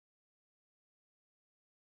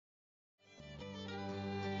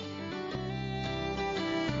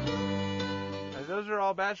are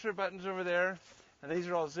all bachelor buttons over there, and these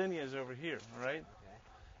are all zinnias over here, all right? Okay.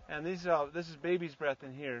 And this is baby's breath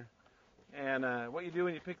in here. And what you do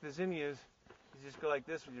when you pick the zinnias, you just go like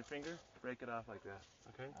this with your finger, break it off like that,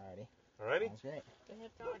 okay? Alrighty. Alrighty? Sounds great.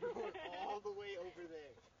 Going all the way over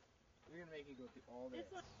there. We're going to make you go through all this.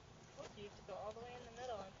 You have to go all the way in the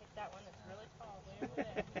middle and pick that one that's really tall, way over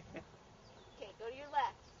there. Okay, go to your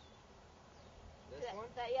left. This one?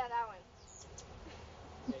 Yeah, that one.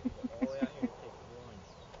 Okay, go all the way out here and pick one.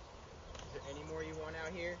 Is there any more you want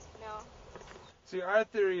out here? No. See, our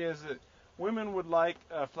theory is that women would like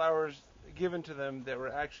flowers given to them that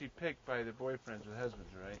were actually picked by their boyfriends or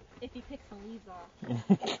husbands, right? If he picks the leaves off.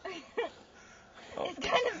 It's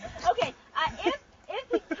kind of, okay,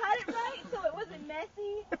 if he cut it right so it wasn't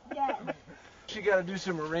messy, yes. You got to do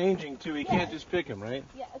some arranging too. You can't just pick them, right?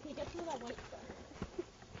 Yeah, okay, get through that white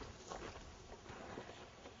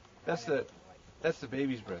stuff. That's the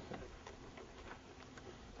baby's breath.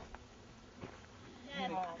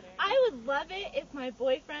 I would love it if my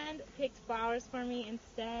boyfriend picked flowers for me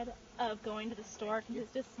instead of going to the store because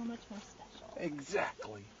it's just so much more special.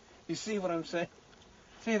 Exactly. You see what I'm saying?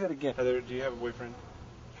 Say that again. Heather, do you have a boyfriend?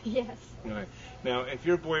 Yes. Okay. Now, if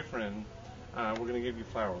your boyfriend, we're going to give you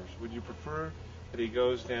flowers, would you prefer that he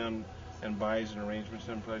goes down and buys an arrangement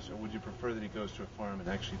someplace, or would you prefer that he goes to a farm and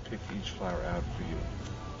actually pick each flower out for you?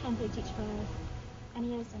 Handpicked each flower. And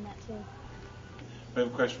he has done that too. I have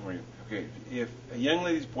a question for you. Okay, if a young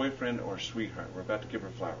lady's boyfriend or sweetheart were about to give her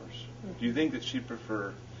flowers, do you think that she'd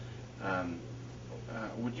prefer,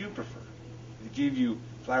 would you prefer to give you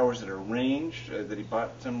flowers that are arranged, that he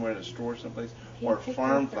bought somewhere at a store someplace, or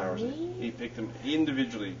farm flowers that he picked them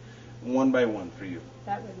individually, one by one for you?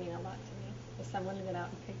 That would mean a lot to me. If someone went out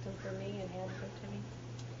and picked them for me and handed them to me.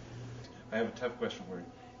 I have a tough question for you.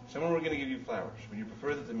 If someone were going to give you flowers, would you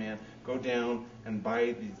prefer that the man go down and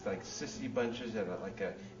buy these like sissy bunches that are like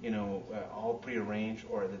a, all prearranged,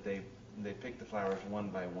 or that they pick the flowers one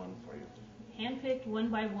by one for you? Handpicked one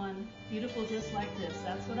by one, beautiful just like this.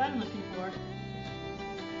 That's what I'm looking for.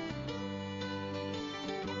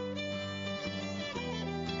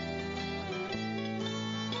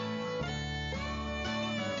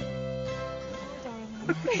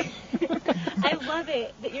 I love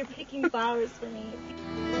it that you're picking flowers for me.